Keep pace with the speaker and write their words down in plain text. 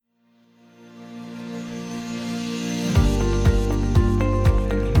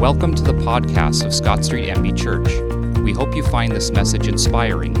Welcome to the podcast of Scott Street MB Church. We hope you find this message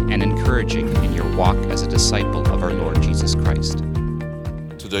inspiring and encouraging in your walk as a disciple of our Lord Jesus Christ.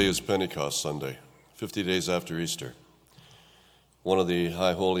 Today is Pentecost Sunday, 50 days after Easter. One of the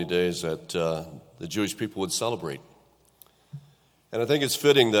high holy days that the Jewish people would celebrate. And I think it's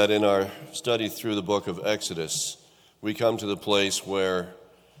fitting that in our study through the book of Exodus, we come to the place where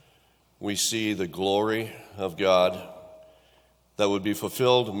we see the glory of God that would be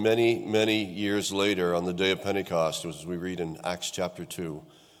fulfilled many, many years later on the day of Pentecost, as we read in Acts chapter 2,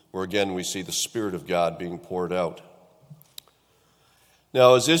 where again we see the Spirit of God being poured out.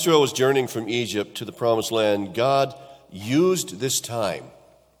 Now, as Israel was journeying from Egypt to the Promised Land, God used this time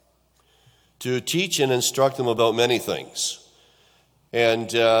to teach and instruct them about many things. And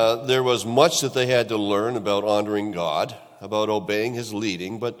there was much that they had to learn about honoring God, about obeying His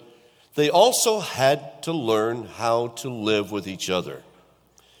leading, but they also had to learn how to live with each other.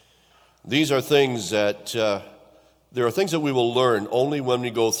 These are things that, there are things that we will learn only when we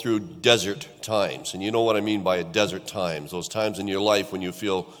go through desert times. And you know what I mean by desert times, those times in your life when you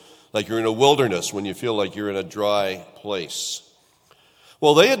feel like you're in a wilderness, when you feel like you're in a dry place.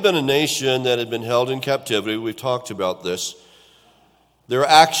 Well, they had been a nation that had been held in captivity. We've talked about this. Their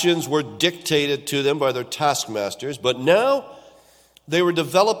actions were dictated to them by their taskmasters, but now they were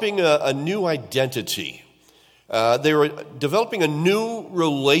developing a new identity. They were developing a new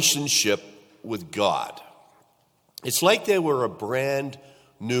relationship with God. It's like they were a brand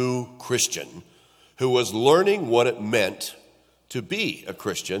new Christian who was learning what it meant to be a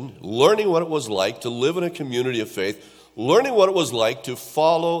Christian, learning what it was like to live in a community of faith, learning what it was like to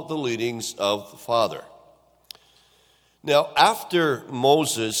follow the leadings of the Father. Now, after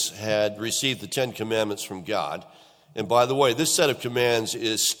Moses had received the Ten Commandments from God, and by the way, this set of commands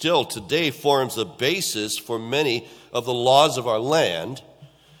is still today forms the basis for many of the laws of our land.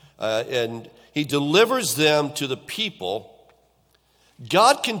 And he delivers them to the people.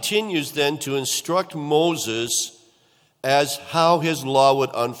 God continues then to instruct Moses as how his law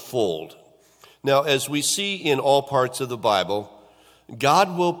would unfold. Now, as we see in all parts of the Bible,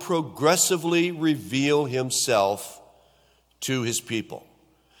 God will progressively reveal himself to his people.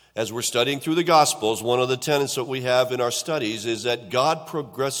 As we're studying through the Gospels, one of the tenets that we have in our studies is that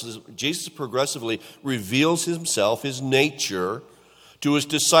Jesus progressively reveals himself, his nature, to his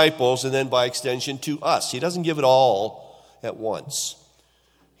disciples, and then by extension to us. He doesn't give it all at once.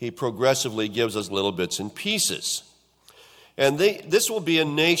 He progressively gives us little bits and pieces. And this will be a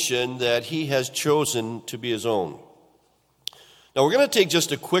nation that he has chosen to be his own. Now, we're going to take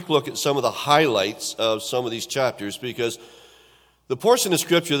just a quick look at some of the highlights of some of these chapters, because the portion of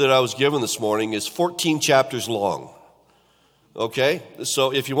Scripture that I was given this morning is 14 chapters long. Okay?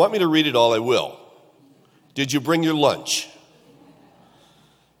 So if you want me to read it all, I will. Did you bring your lunch?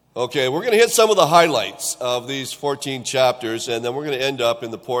 Okay, we're going to hit some of the highlights of these 14 chapters, and then we're going to end up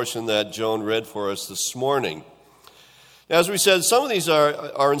in the portion that Joan read for us this morning. As we said, some of these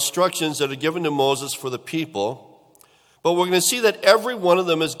are instructions that are given to Moses for the people, but we're going to see that every one of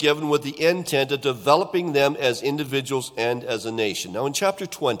them is given with the intent of developing them as individuals and as a nation. Now, in chapter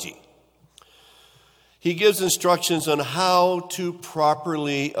 20, he gives instructions on how to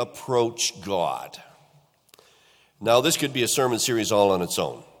properly approach God. Now, this could be a sermon series all on its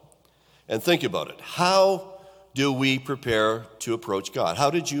own. And think about it. How do we prepare to approach God?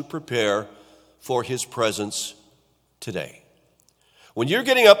 How did you prepare for his presence today? When you're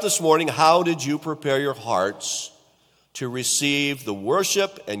getting up this morning, how did you prepare your hearts to receive the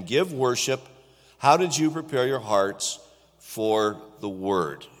worship and give worship? How did you prepare your hearts for the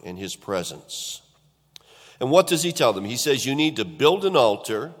Word in his presence? And what does he tell them? He says you need to build an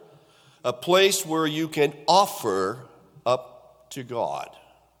altar, a place where you can offer up to God.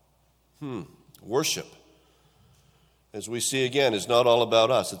 Worship, as we see again, is not all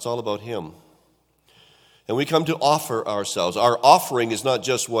about us. It's all about him. And we come to offer ourselves. Our offering is not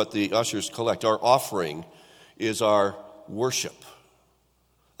just what the ushers collect. Our offering is our worship,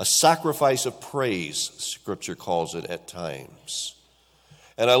 a sacrifice of praise, Scripture calls it at times.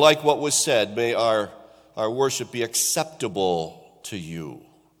 And I like what was said, may our worship be acceptable to you.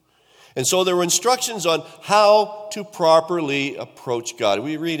 And so there were instructions on how to properly approach God.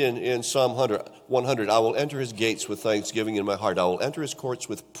 We read in Psalm 100, I will enter his gates with thanksgiving in my heart. I will enter his courts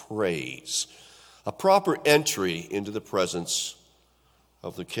with praise. A proper entry into the presence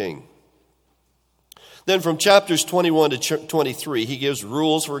of the King. Then from chapters 21 to 23, he gives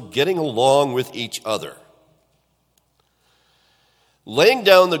rules for getting along with each other. laying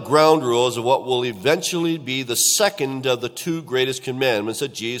down the ground rules of what will eventually be the second of the two greatest commandments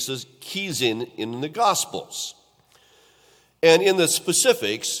that Jesus keys in the Gospels. And in the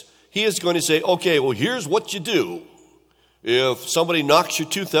specifics, he is going to say, okay, well, here's what you do. If somebody knocks your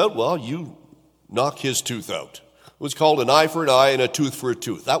tooth out, well, you knock his tooth out. It was called an eye for an eye and a tooth for a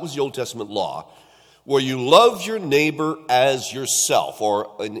tooth. That was the Old Testament law, where you love your neighbor as yourself,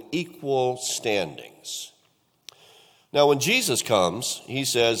 or in equal standings. Now, when Jesus comes, he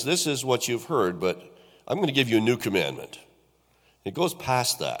says, this is what you've heard, but I'm going to give you a new commandment. It goes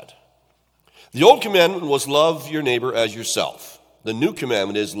past that. The old commandment was love your neighbor as yourself. The new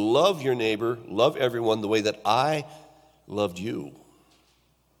commandment is love your neighbor, love everyone the way that I loved you.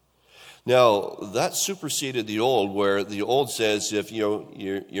 Now, that superseded the old, where the old says if your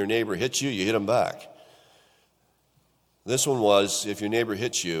neighbor hits you, you hit him back. This one was, if your neighbor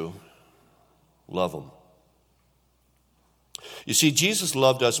hits you, love him. You see, Jesus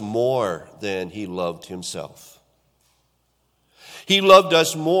loved us more than he loved himself. He loved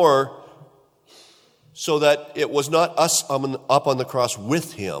us more so that it was not us up on the cross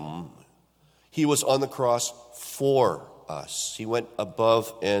with him. He was on the cross for us. He went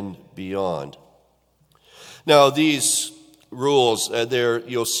above and beyond. Now, these rules, there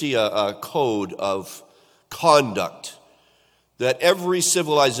you'll see a code of conduct that every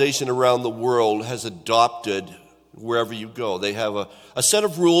civilization around the world has adopted wherever you go. They have a set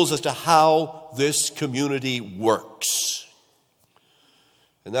of rules as to how this community works.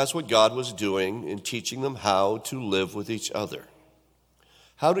 And that's what God was doing in teaching them how to live with each other,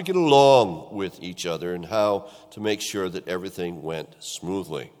 how to get along with each other, and how to make sure that everything went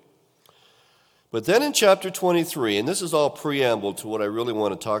smoothly. But then in chapter 23, and this is all preamble to what I really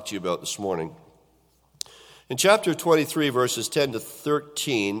want to talk to you about this morning. In chapter 23, verses 10 to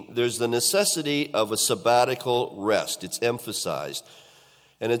 13, there's the necessity of a sabbatical rest. It's emphasized.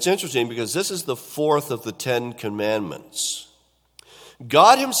 And it's interesting because this is the fourth of the 10 commandments.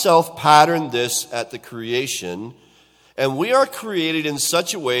 God himself patterned this at the creation, and we are created in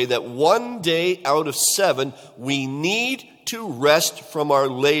such a way that one day out of 7, we need to rest from our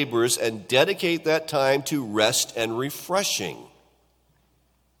labors and dedicate that time to rest and refreshing.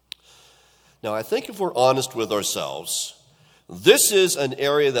 Now, I think if we're honest with ourselves, this is an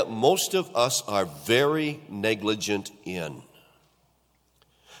area that most of us are very negligent in.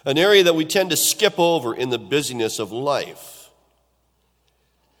 An area that we tend to skip over in the busyness of life.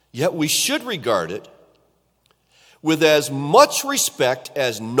 Yet we should regard it with as much respect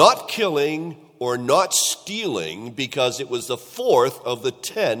as not killing or not stealing, because it was the fourth of the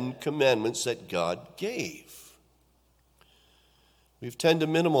 10 commandments that God gave. We tend to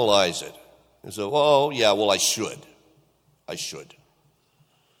minimalize it. And so, I should.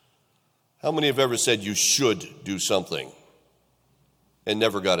 How many have ever said you should do something and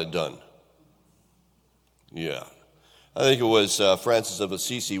never got it done? Yeah. I think it was Francis of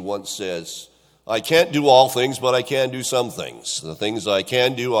Assisi once says, I can't do all things, but I can do some things. The things I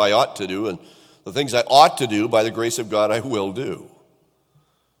can do, I ought to do, and the things I ought to do, by the grace of God, I will do.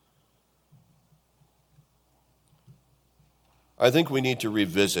 I think we need to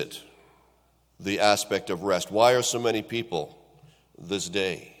revisit the aspect of rest. Why are so many people this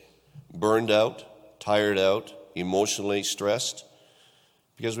day burned out, tired out, emotionally stressed?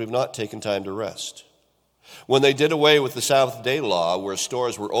 Because we've not taken time to rest. When they did away with the Sabbath day law, where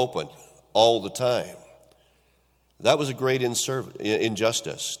stores were open all the time, that was a great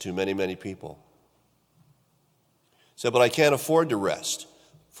injustice to many, many people. Said, but I can't afford to rest.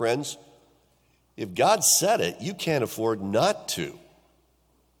 Friends, if God said it, you can't afford not to.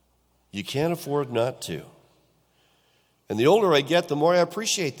 You can't afford not to. And the older I get, the more I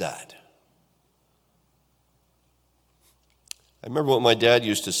appreciate that. I remember what my dad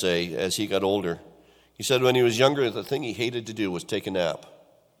used to say as he got older. He said when he was younger, the thing he hated to do was take a nap.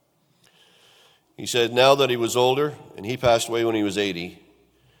 He said now that he was older, and he passed away when he was 80,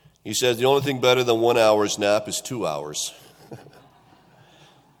 he said the only thing better than 1 hour's nap is 2 hours.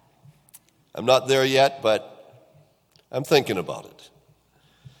 I'm not there yet, but I'm thinking about it.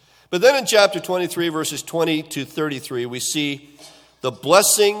 But then in chapter 23, verses 20 to 33, we see the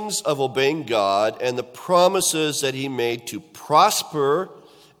blessings of obeying God and the promises that he made to prosper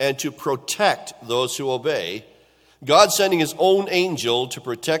and to protect those who obey, God sending his own angel to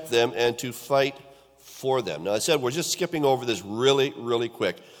protect them and to fight for them. Now, I said we're just skipping over this really, really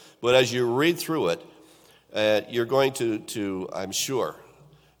quick. But as you read through it, you're going to, I'm sure,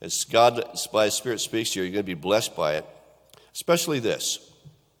 as God by his Spirit speaks to you, you're going to be blessed by it. Especially this.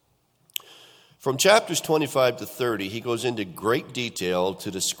 From chapters 25 to 30, he goes into great detail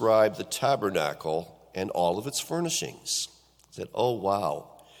to describe the tabernacle and all of its furnishings. He said, oh, wow.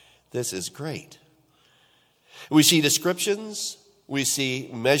 This is great. We see descriptions, we see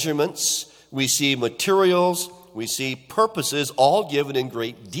measurements, we see materials, we see purposes all given in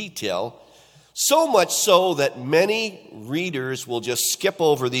great detail, so much so that many readers will just skip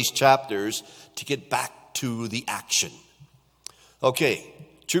over these chapters to get back to the action. Okay,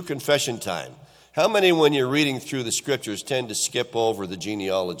 true confession time. How many, when you're reading through the scriptures, tend to skip over the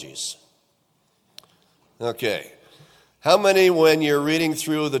genealogies? Okay. How many, when you're reading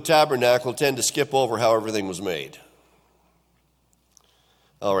through the tabernacle, tend to skip over how everything was made?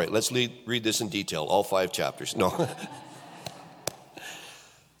 All right, let's read this in detail, all 5 chapters. No.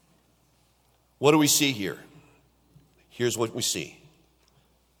 What do we see here? Here's what we see.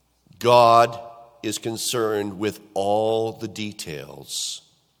 God is concerned with all the details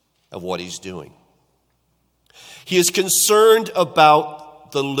of what he's doing. He is concerned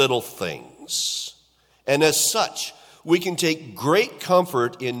about the little things. And as such, we can take great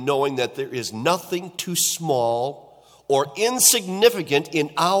comfort in knowing that there is nothing too small or insignificant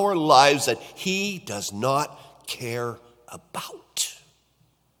in our lives that he does not care about.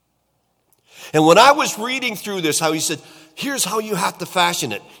 And when I was reading through this, how he said, here's how you have to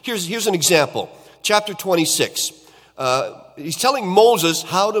fashion it. Here's an example. Chapter 26. He's telling Moses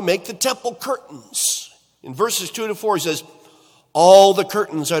how to make the temple curtains. In verses 2 to 4, he says, all the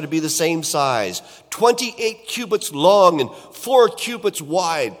curtains are to be the same size, 28 cubits long and 4 cubits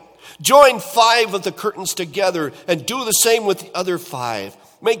wide. Join 5 of the curtains together and do the same with the other 5.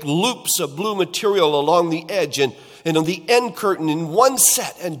 Make loops of blue material along the edge and on the end curtain in one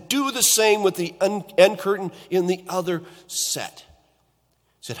set, and do the same with the end curtain in the other set.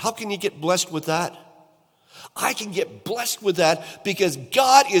 He said, how can you get blessed with that? I can get blessed with that because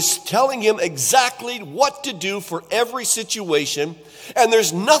God is telling him exactly what to do for every situation. And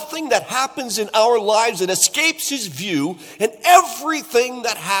there's nothing that happens in our lives that escapes his view. And everything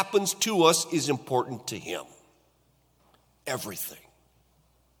that happens to us is important to him. Everything.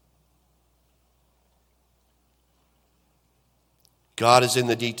 God is in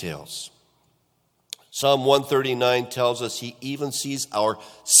the details. Psalm 139 tells us he even sees our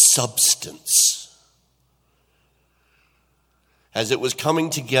substance as it was coming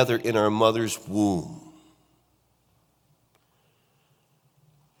together in our mother's womb.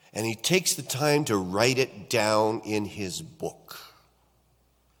 And he takes the time to write it down in his book.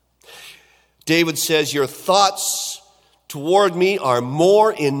 David says, your thoughts toward me are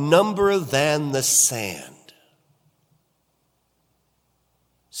more in number than the sand.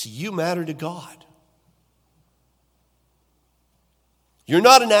 See, you matter to God. You're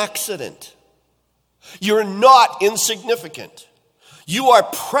not an accident. You're not insignificant. You are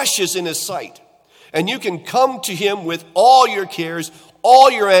precious in his sight. And you can come to him with all your cares,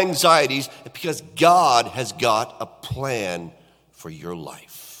 all your anxieties, because God has got a plan for your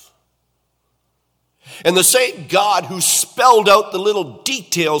life. And the same God who spelled out the little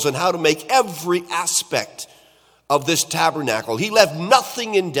details on how to make every aspect of this tabernacle, he left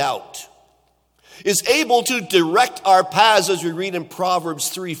nothing in doubt, is able to direct our paths as we read in Proverbs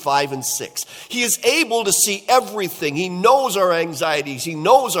 3, 5, and 6. He is able to see everything. He knows our anxieties. He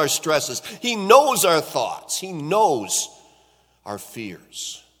knows our stresses. He knows our thoughts. He knows our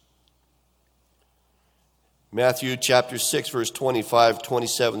fears. Matthew chapter 6, verse 25,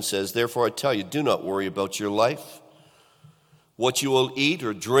 27 says, therefore I tell you, do not worry about your life, what you will eat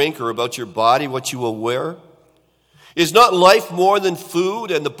or drink, or about your body, what you will wear. Is not life more than food,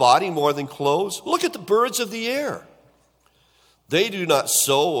 and the body more than clothes? Look at the birds of the air. They do not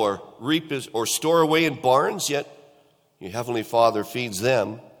sow or reap or store away in barns, yet your heavenly Father feeds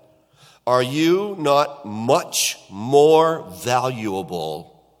them. Are you not much more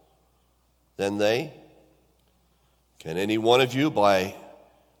valuable than they? Can any one of you, by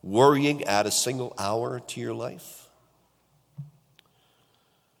worrying, add a single hour to your life?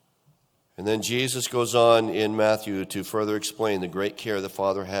 And then Jesus goes on in Matthew to further explain the great care the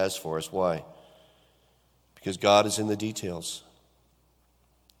Father has for us. Why? Because God is in the details.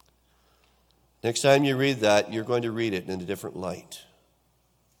 Next time you read that, you're going to read it in a different light.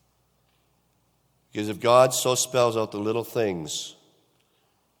 Because if God so spells out the little things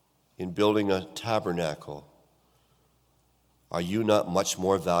in building a tabernacle, are you not much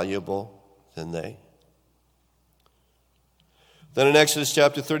more valuable than they? Then in Exodus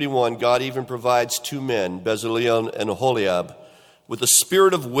chapter 31, God even provides 2 men, Bezaleel and Oholiab, with the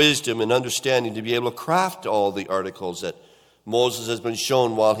spirit of wisdom and understanding to be able to craft all the articles that Moses has been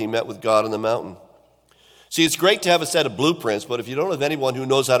shown while he met with God on the mountain. See, it's great to have a set of blueprints, but if you don't have anyone who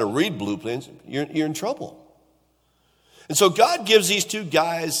knows how to read blueprints, you're in trouble. And so God gives these 2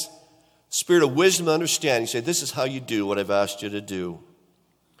 guys spirit of wisdom and understanding. Say, this is how you do what I've asked you to do.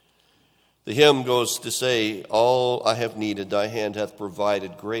 The hymn goes to say, all I have needed, thy hand hath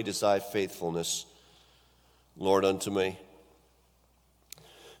provided. Great is thy faithfulness. Lord, unto me.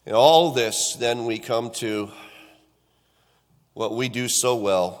 In all this, then we come to what we do so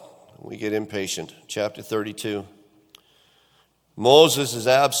well. We get impatient. Chapter 32. Moses is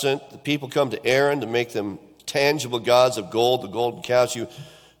absent. The people come to Aaron to make them tangible gods of gold, the golden calves.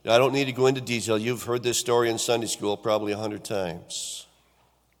 I don't need to go into detail. You've heard this story in Sunday school probably 100 times.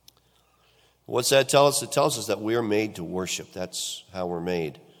 What's that tell us? It tells us that we are made to worship. That's how we're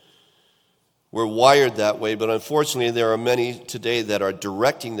made. We're wired that way, but unfortunately there are many today that are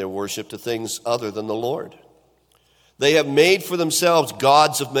directing their worship to things other than the Lord. They have made for themselves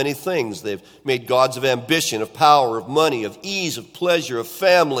gods of many things. They've made gods of ambition, of power, of money, of ease, of pleasure, of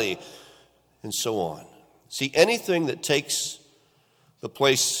family, and so on. See, anything that takes the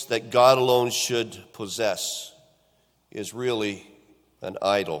place that God alone should possess is really an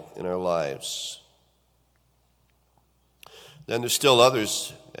idol in our lives. Then there's still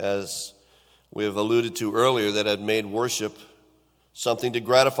others, as we have alluded to earlier, that had made worship something to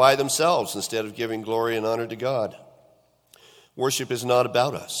gratify themselves instead of giving glory and honor to God. Worship is not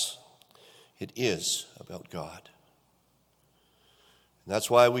about us. It is about God. And that's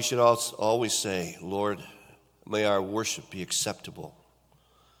why we should always say, Lord, may our worship be acceptable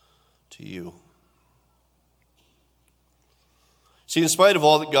to you. See, in spite of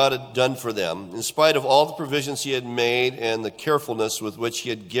all that God had done for them, in spite of all the provisions he had made and the carefulness with which he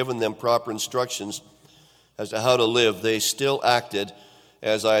had given them proper instructions as to how to live, they still acted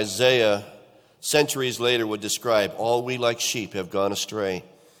as Isaiah centuries later would describe, all we like sheep have gone astray.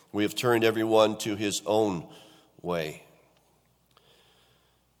 We have turned everyone to his own way.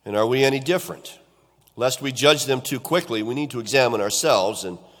 And are we any different? Lest we judge them too quickly, we need to examine ourselves,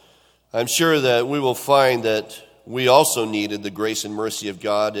 and I'm sure that we will find that we also needed the grace and mercy of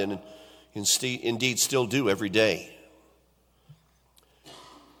God, and indeed still do every day.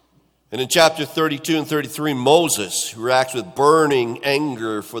 And in chapter 32 and 33, Moses, who reacts with burning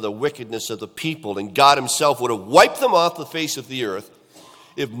anger for the wickedness of the people, and God himself would have wiped them off the face of the earth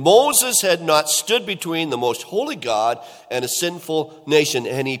if Moses had not stood between the most holy God and a sinful nation.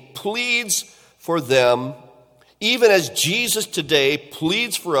 And he pleads for them, even as Jesus today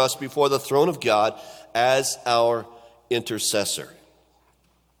pleads for us before the throne of God as our intercessor.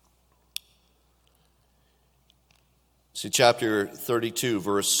 See, chapter 32,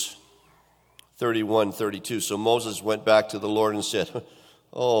 verse 31, 32. So Moses went back to the Lord and said,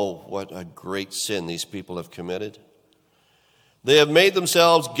 oh, what a great sin these people have committed. They have made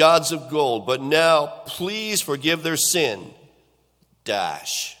themselves gods of gold, but now please forgive their sin.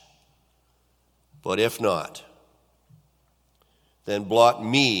 But if not, then blot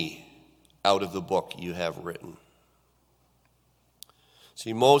me out of the book you have written.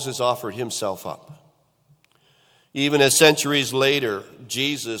 See, Moses offered himself up. Even as centuries later,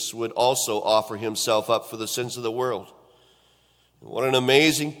 Jesus would also offer himself up for the sins of the world. What an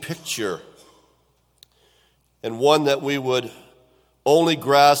amazing picture, and one that we would only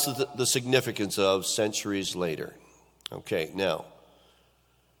grasp the significance of centuries later. Okay, now,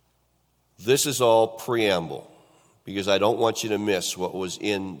 this is all preamble, because I don't want you to miss what was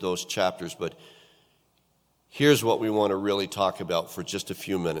in those chapters, but here's what we want to really talk about for just a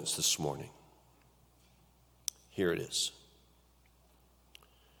few minutes this morning. Here it is.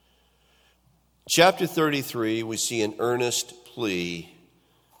 Chapter 33, we see an earnest plea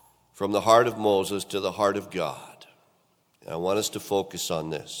from the heart of Moses to the heart of God. And I want us to focus on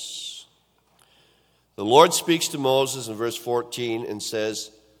this. The Lord speaks to Moses in verse 14 and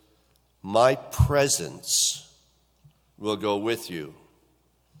says, my presence will go with you,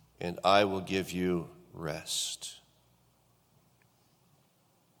 and I will give you rest.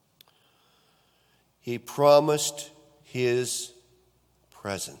 He promised his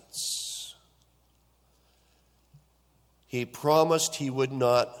presence. He promised he would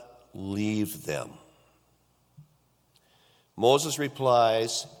not leave them. Moses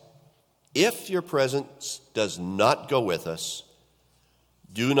replies, if your presence does not go with us,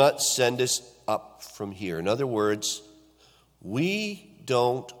 do not send us up from here. In other words, we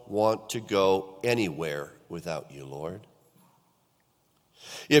don't want to go anywhere without you, Lord.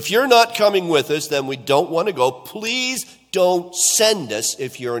 If you're not coming with us, then we don't want to go. Please don't send us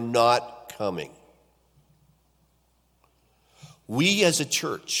if you're not coming. We as a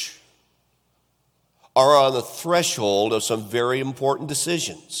church are on the threshold of some very important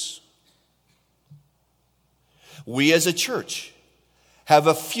decisions. We as a church have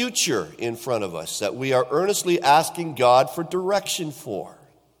a future in front of us that we are earnestly asking God for direction for.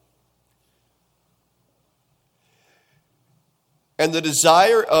 And the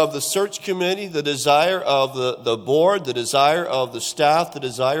desire of the search committee, the desire of the board, the desire of the staff, the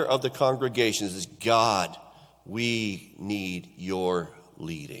desire of the congregations is, God, we need your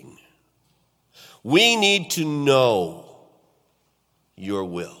leading. We need to know your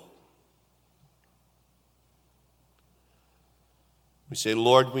will. We say,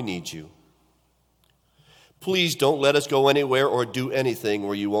 Lord, we need you. Please don't let us go anywhere or do anything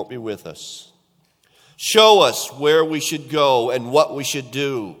where you won't be with us. Show us where we should go and what we should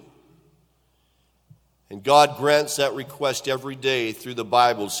do. And God grants that request every day through the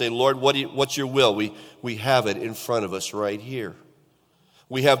Bible. Say, Lord, what's your will? We have it in front of us right here.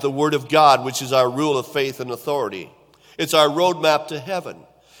 We have the Word of God, which is our rule of faith and authority. It's our roadmap to heaven.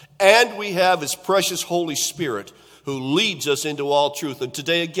 And we have His precious Holy Spirit who leads us into all truth. And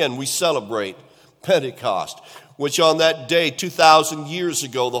today again we celebrate Pentecost, which on that day 2,000 years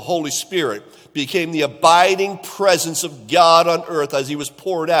ago the Holy Spirit became the abiding presence of God on earth as He was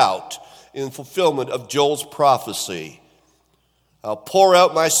poured out in fulfillment of Joel's prophecy. I'll pour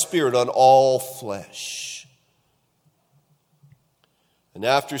out my Spirit on all flesh. And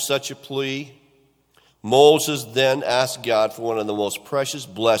after such a plea, Moses then asked God for one of the most precious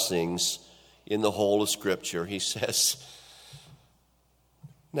blessings in the whole of Scripture. He says,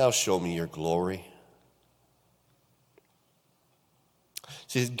 now show me your glory.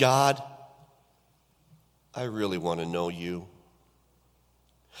 He says, God, I really want to know you.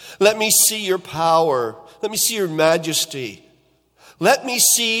 Let me see your power. Let me see your majesty. Let me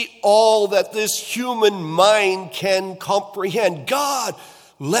see all that this human mind can comprehend. God,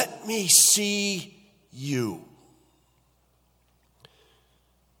 let me see you.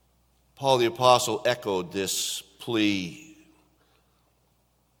 Paul the Apostle echoed this plea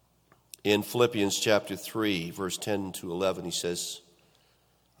in Philippians chapter 3, verse 10 to 11. He says,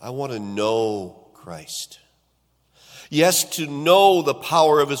 I want to know Christ. Yes, to know the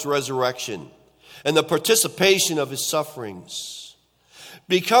power of His resurrection and the participation of His sufferings,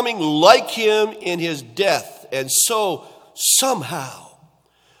 becoming like Him in His death, and so somehow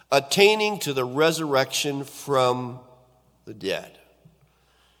attaining to the resurrection from the dead.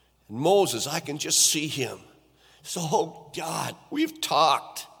 And Moses, I can just see him. So, oh God, we've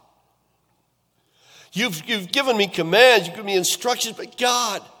talked. You've given me commands, you've given me instructions, but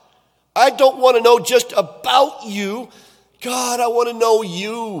God, I don't want to know just about you. God, I want to know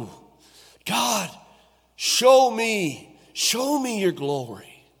you. God, show me your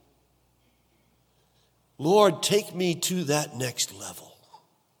glory. Lord, take me to that next level.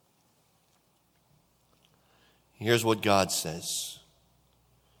 Here's what God says.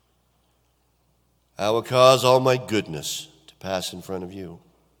 I will cause all my goodness to pass in front of you.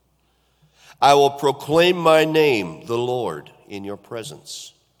 I will proclaim my name, the Lord, in your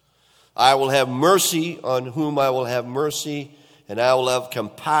presence. I will have mercy on whom I will have mercy, and I will have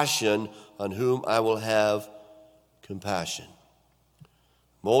compassion on whom I will have compassion.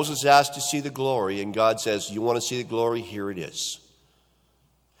 Moses asked to see the glory, and God says, you want to see the glory? Here it is.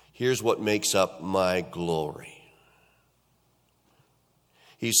 Here's what makes up my glory.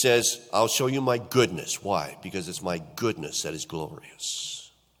 He says, I'll show you my goodness. Why? Because it's my goodness that is glorious.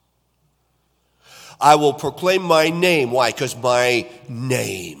 I will proclaim my name. Why? Because my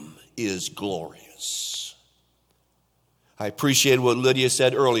name is glorious. I appreciate what Lydia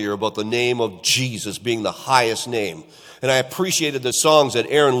said earlier about the name of Jesus being the highest name. And I appreciated the songs that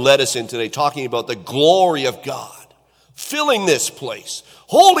Aaron led us in today talking about the glory of God filling this place.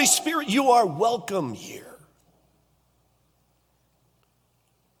 Holy Spirit, you are welcome here.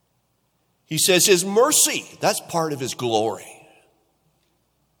 He says His mercy, that's part of His glory.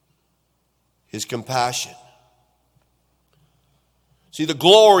 His compassion. See, the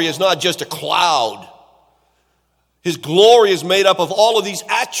glory is not just a cloud. His glory is made up of all of these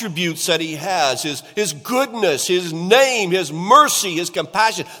attributes that He has. His goodness, His name, His mercy, His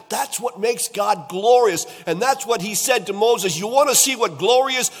compassion. That's what makes God glorious. And that's what He said to Moses. You want to see what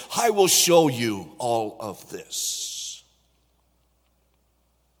glory is? I will show you all of this.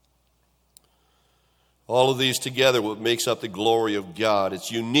 All of these together, what makes up the glory of God.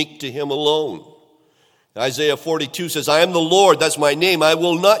 It's unique to Him alone. Isaiah 42 says, I am the Lord, that's my name. I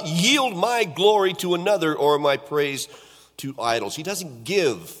will not yield my glory to another or my praise to idols. He doesn't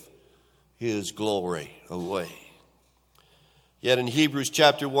give His glory away. Yet in Hebrews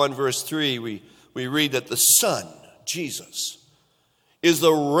chapter 1, verse 3, we read that the Son, Jesus, is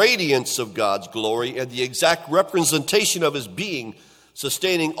the radiance of God's glory and the exact representation of His being,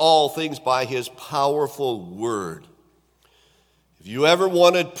 sustaining all things by His powerful word. If you ever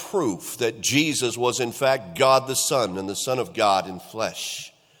wanted proof that Jesus was in fact God the Son and the Son of God in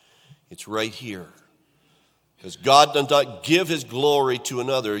flesh, it's right here. Because God does not give His glory to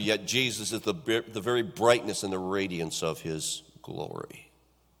another, yet Jesus is the very brightness and the radiance of His glory.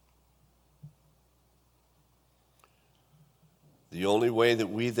 The only way that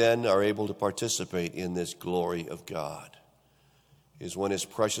we then are able to participate in this glory of God is when His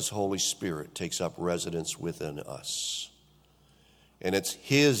precious Holy Spirit takes up residence within us. And it's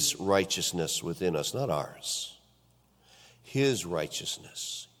His righteousness within us, not ours. His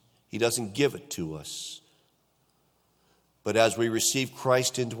righteousness. He doesn't give it to us. But as we receive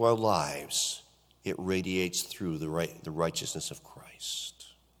Christ into our lives, it radiates through the righteousness of Christ.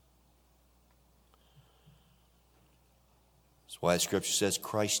 That's why Scripture says,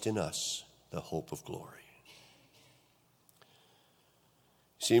 Christ in us, the hope of glory.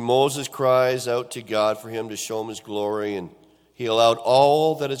 See, Moses cries out to God for Him to show Him His glory, and He allowed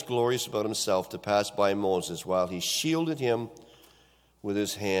all that is glorious about Himself to pass by Moses while He shielded him with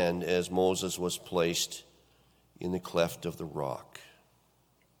His hand as Moses was placed in the cleft of the rock.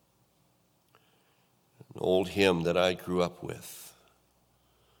 An old hymn that I grew up with.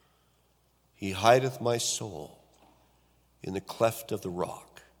 He hideth my soul in the cleft of the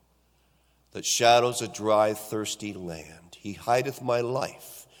rock that shadows a dry, thirsty land. He hideth my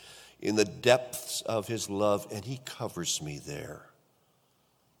life in the depths of His love, and He covers me there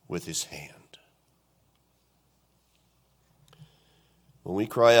with His hand. When we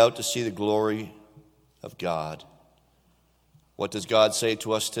cry out to see the glory of God, what does God say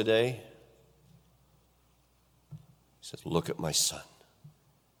to us today? He says, look at my Son.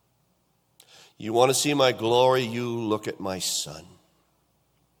 You want to see my glory? You look at my Son.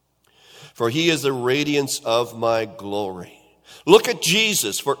 For He is the radiance of my glory. Look at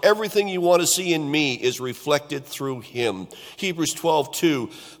Jesus, for everything you want to see in me is reflected through Him. Hebrews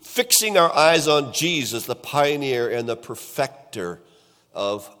 12:2, fixing our eyes on Jesus, the pioneer and the perfecter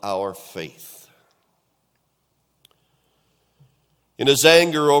of our faith. In His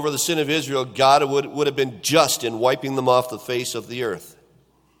anger over the sin of Israel, God would have been just in wiping them off the face of the earth.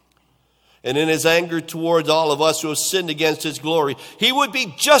 And in His anger towards all of us who have sinned against His glory, He would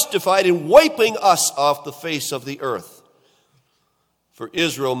be justified in wiping us off the face of the earth. For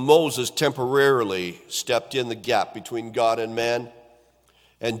Israel, Moses temporarily stepped in the gap between God and man,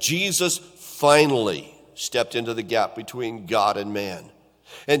 and Jesus finally stepped into the gap between God and man.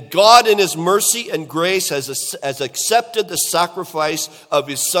 And God in His mercy and grace has accepted the sacrifice of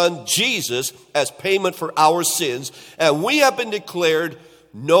His Son Jesus as payment for our sins, and we have been declared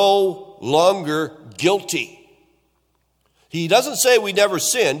no longer guilty. He doesn't say we never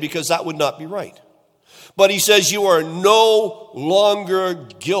sinned, because that would not be right. But He says you are no longer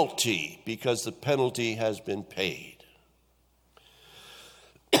guilty because the penalty has been paid.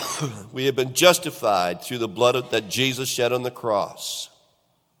 We have been justified through the blood that Jesus shed on the cross.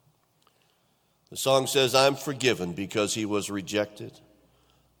 The song says, I'm forgiven because He was rejected.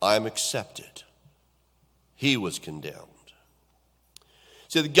 I'm accepted. He was condemned.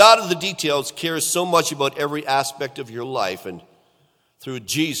 See, the God of the details cares so much about every aspect of your life, and through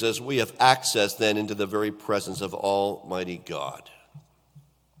Jesus, we have access then into the very presence of Almighty God.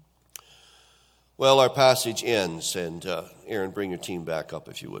 Well, our passage ends, and Aaron, bring your team back up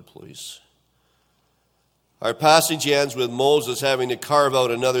if you would, please. Our passage ends with Moses having to carve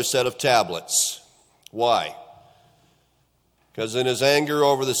out another set of tablets. Why? Because in his anger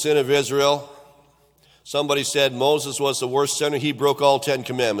over the sin of Israel, somebody said Moses was the worst sinner. He broke all 10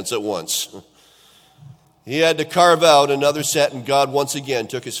 commandments at once. He had to carve out another set, and God once again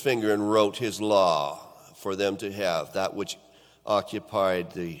took His finger and wrote His law for them to have, that which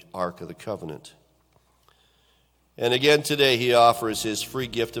occupied the Ark of the Covenant. And again today He offers His free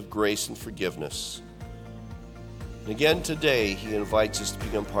gift of grace and forgiveness. And again today He invites us to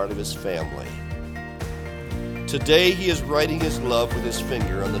become part of His family. Today He is writing His love with His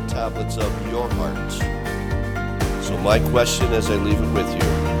finger on the tablets of your heart. So my question as I leave it with you,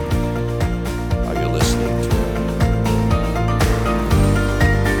 are you listening to it?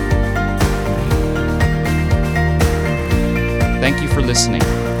 Thank you for listening.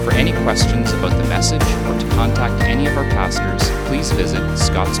 For any questions about the message or to contact any of our pastors, please visit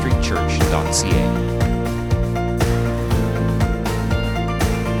scottstreetchurch.ca.